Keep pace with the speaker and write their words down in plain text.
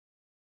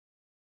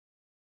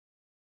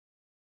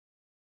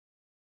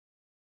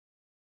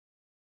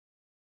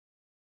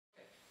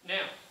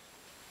Now,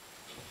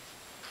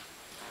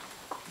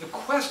 the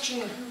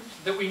question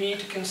that we need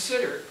to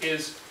consider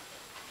is,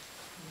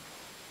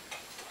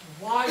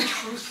 why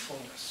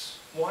truthfulness?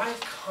 Why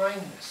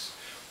kindness?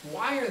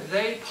 Why are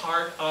they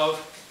part of,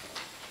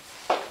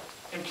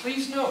 and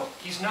please note,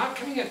 he's not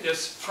coming at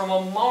this from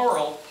a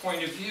moral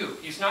point of view.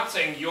 He's not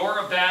saying you're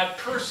a bad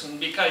person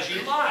because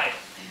you lied.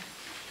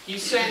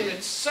 He's saying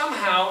that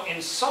somehow, in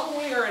some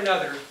way or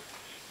another,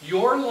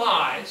 your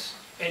lies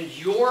and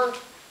your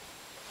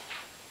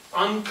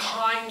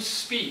unkind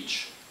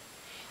speech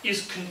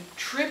is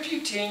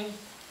contributing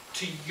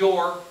to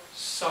your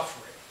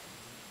suffering.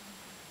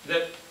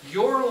 That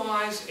your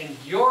lies and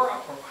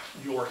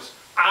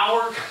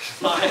our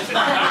lies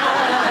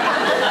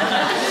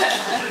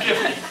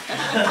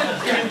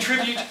and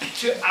contribute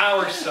to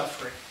our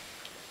suffering.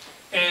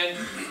 And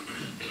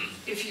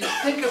if you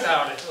think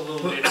about it a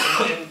little bit,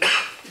 and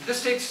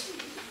this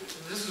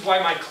is why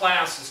my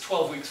class is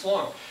 12 weeks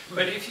long,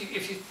 but if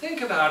you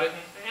think about it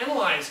and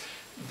analyze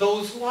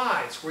those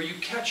lies where you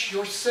catch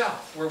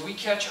yourself, where we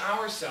catch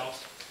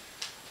ourselves,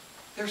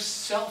 they're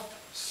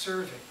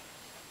self-serving.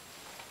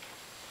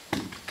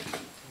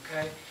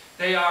 Okay?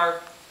 They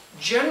are,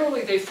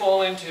 generally they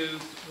fall into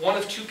one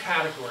of two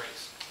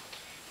categories.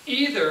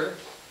 Either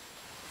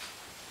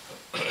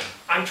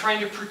I'm trying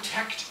to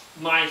protect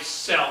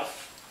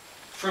myself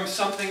from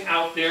something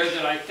out there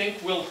that I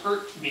think will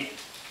hurt me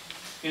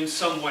in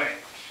some way.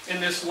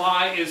 And this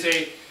lie is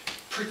a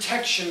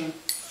protection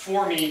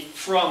for me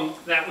from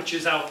that which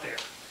is out there.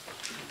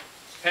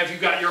 Have you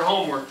got your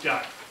homework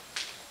done?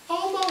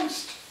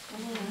 Almost.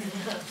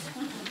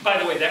 By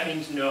the way, that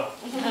means no.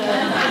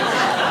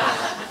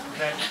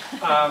 Okay?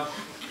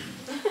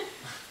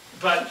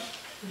 But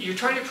you're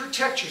trying to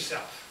protect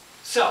yourself.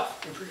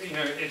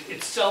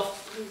 It's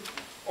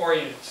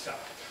self-oriented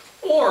stuff.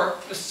 Or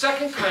the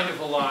second kind of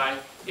a lie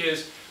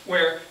is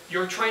where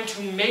you're trying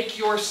to make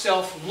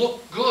yourself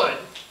look good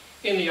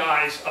in the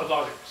eyes of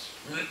others.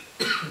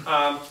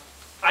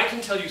 I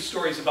can tell you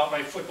stories about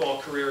my football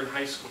career in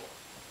high school.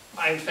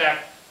 I, in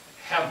fact,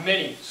 have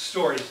many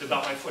stories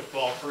about my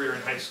football career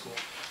in high school.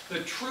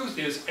 The truth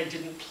is, I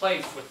didn't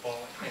play football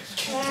in high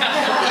school.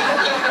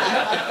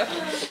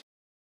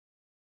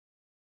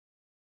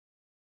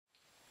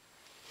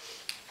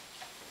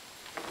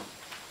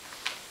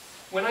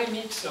 When I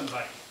meet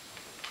somebody,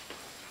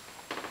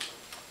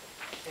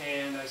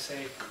 and I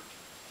say,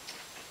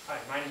 "Hi,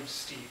 my name's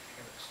Steve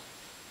Henrikson,"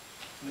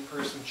 and the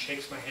person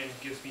shakes my hand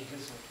and gives me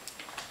his name.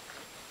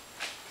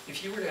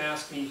 If you were to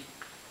ask me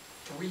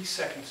 3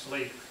 seconds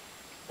later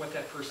what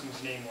that person's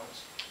name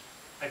was,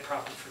 I'd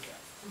probably forget.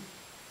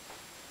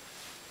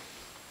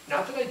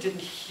 Not that I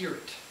didn't hear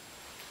it,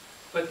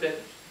 but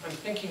that I'm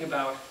thinking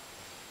about,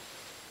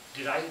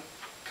 did I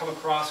come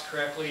across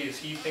correctly? Is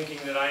he thinking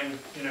that I'm,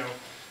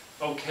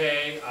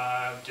 okay?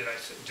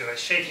 Did I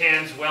shake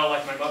hands well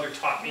like my mother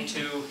taught me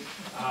to?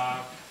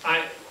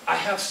 I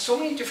have so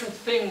many different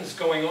things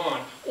going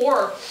on.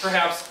 Or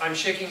perhaps I'm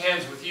shaking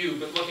hands with you,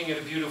 but looking at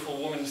a beautiful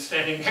woman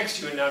standing next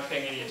to you and not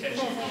paying any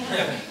attention.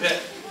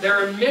 That there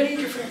are many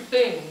different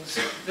things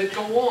that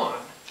go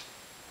on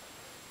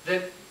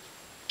that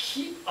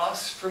keep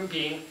us from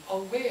being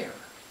aware.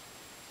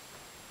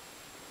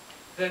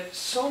 That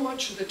so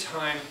much of the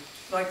time,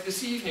 like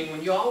this evening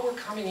when y'all were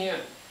coming in,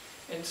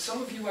 and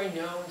some of you I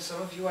know and some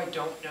of you I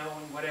don't know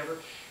and whatever,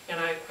 and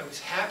I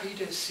was happy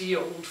to see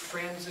old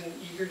friends and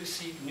eager to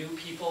see new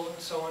people and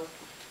so on.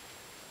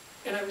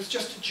 And I was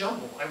just a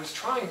jumble. I was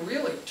trying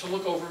really to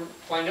look over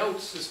my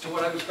notes as to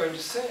what I was going to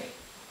say.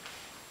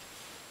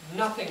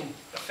 Nothing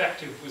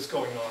effective was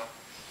going on.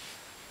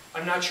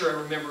 I'm not sure I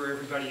remember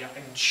everybody.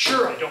 I'm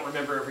sure I don't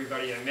remember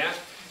everybody I met.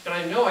 And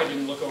I know I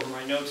didn't look over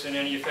my notes in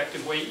any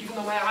effective way, even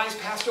though my eyes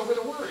passed over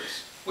the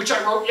words, which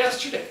I wrote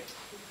yesterday.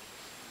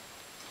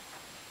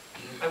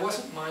 I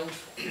wasn't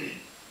mindful.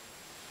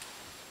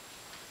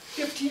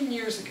 15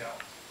 years ago,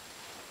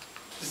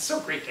 it's so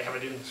great to have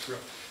it in this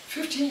room.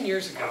 15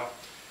 years ago,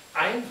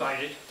 I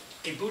invited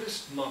a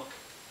Buddhist monk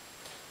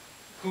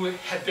who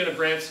had been a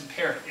Branson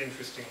parent,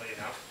 interestingly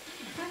enough.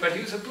 But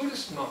he was a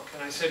Buddhist monk,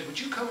 and I said, would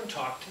you come and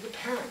talk to the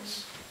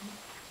parents?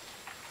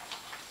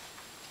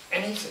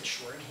 And he said,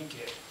 sure, and he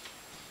did.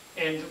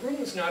 And the room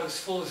was not as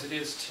full as it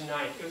is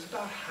tonight. It was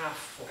about half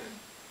full.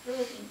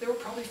 There were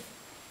probably,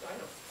 I don't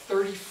know,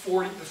 30,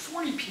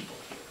 40 people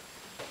here.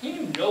 He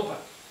knew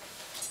nobody.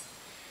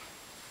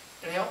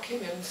 And they all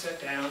came in and sat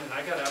down, and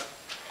I got up,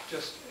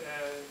 just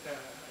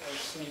as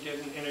Cindy did,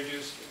 and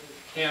introduced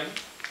him.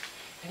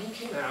 And he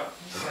came out,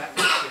 and he sat in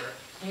the chair.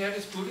 He had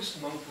his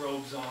Buddhist monk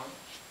robes on.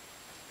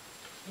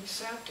 He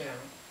sat down.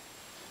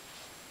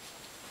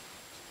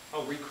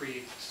 I'll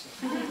recreate this.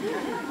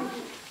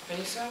 And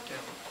he sat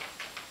down.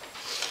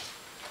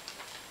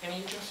 And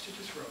he adjusted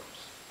his robes.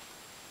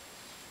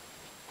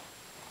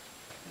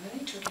 And then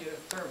he took a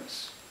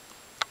thermos,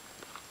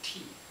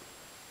 tea.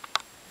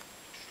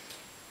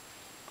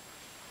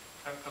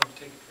 I'm going to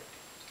take a drink.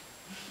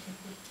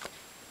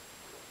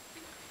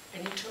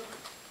 And he took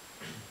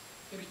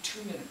maybe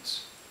 2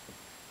 minutes,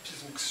 which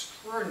is an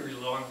extraordinarily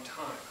long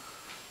time.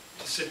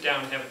 to sit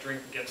down and have a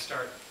drink and get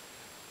started.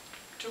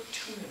 It took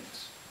 2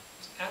 minutes. It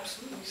was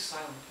absolutely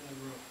silent in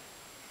the room.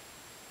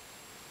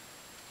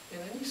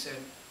 And then he said,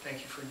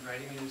 "Thank you for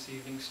inviting me this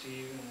evening,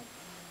 Steve, and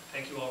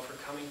thank you all for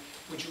coming.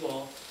 Would you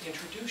all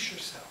introduce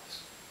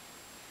yourselves?"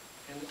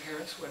 And the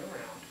parents went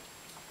around,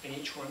 and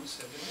each one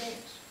said their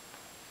names.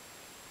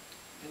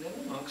 And then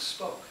the monk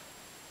spoke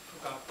for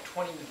about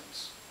 20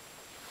 minutes.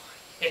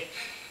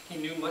 He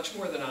knew much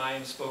more than I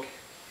and spoke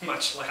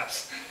much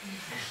less.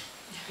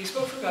 He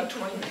spoke for about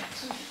 20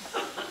 minutes.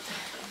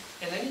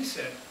 And then he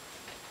said,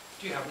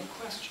 "Do you have any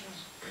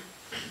questions?"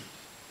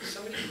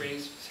 Somebody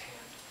raised his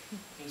hand.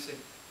 And he said,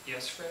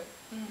 "Yes, Fred?"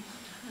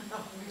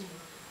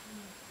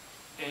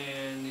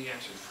 And he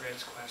answered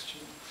Fred's question.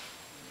 The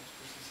next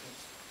person said,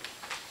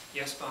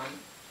 "Yes, Bonnie?"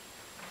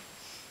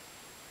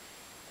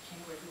 He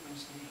knew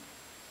everyone's name.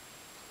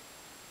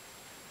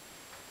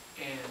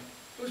 And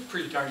it was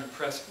pretty darn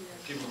impressive.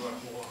 People were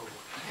like, "Whoa."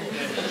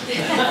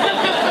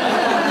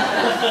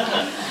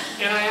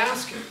 And I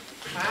asked him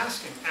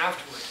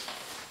afterward,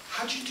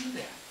 "How'd you do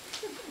that?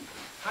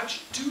 How'd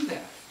you do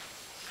that?"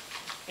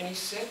 And he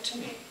said to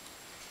me,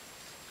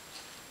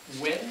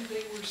 "When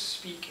they were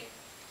speaking,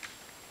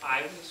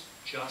 I was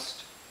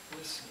just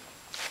listening."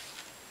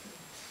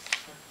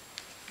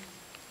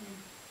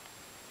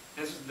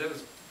 That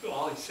was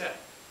all he said.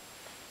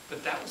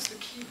 But that was the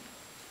key.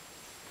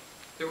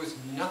 There was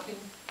nothing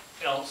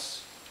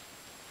else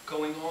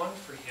going on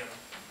for him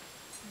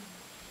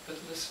but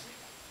listening.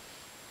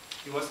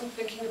 He wasn't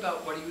thinking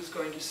about what he was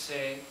going to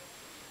say.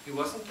 He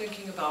wasn't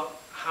thinking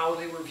about how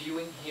they were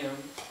viewing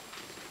him.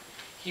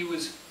 He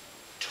was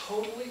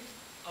totally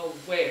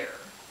aware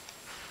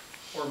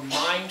or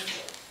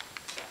mindful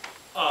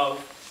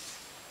of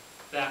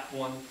that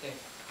one thing.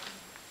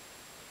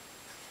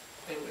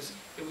 And it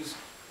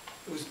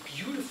was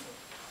beautiful,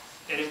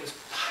 and it was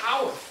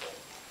powerful,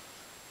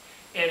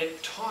 and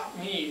it taught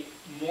me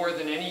more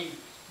than any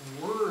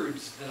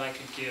words that I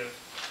could give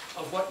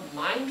of what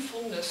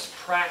mindfulness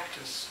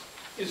practice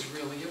is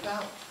really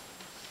about.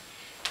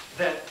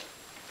 That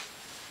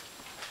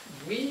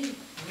we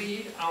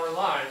lead our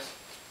lives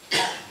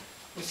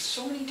with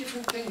so many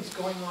different things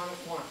going on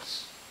at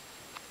once.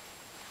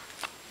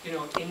 You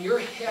know, in your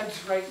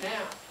heads right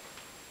now,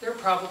 there are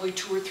probably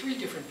 2 or 3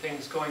 different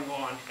things going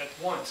on at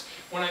once.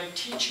 When I'm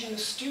teaching the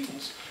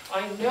students,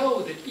 I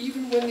know that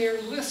even when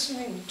they're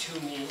listening to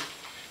me,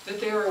 that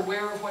they are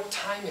aware of what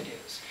time it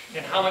is,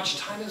 and how much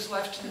time is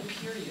left in the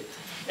period,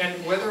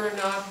 and whether or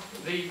not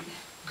the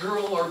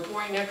girl or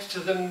boy next to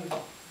them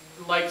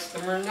likes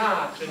them or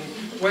not, and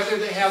whether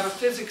they have a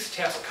physics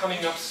test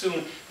coming up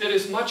soon that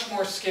is much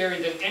more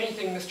scary than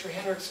anything Mr.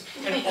 Henrikson.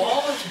 And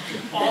all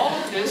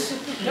of this,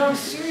 no, I'm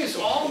serious,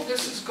 all of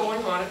this is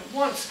going on at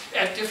once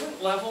at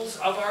different levels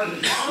of our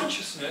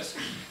consciousness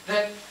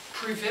that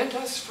prevent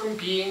us from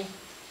being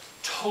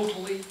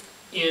totally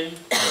in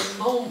the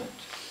moment.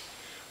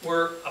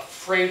 We're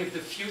afraid of the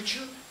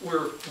future.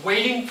 We're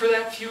waiting for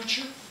that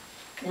future.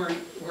 We're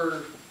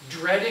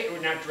dreading,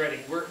 we're not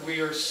dreading, we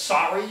are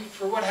sorry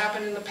for what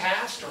happened in the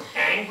past, or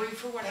angry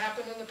for what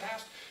happened in the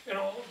past, and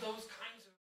all of those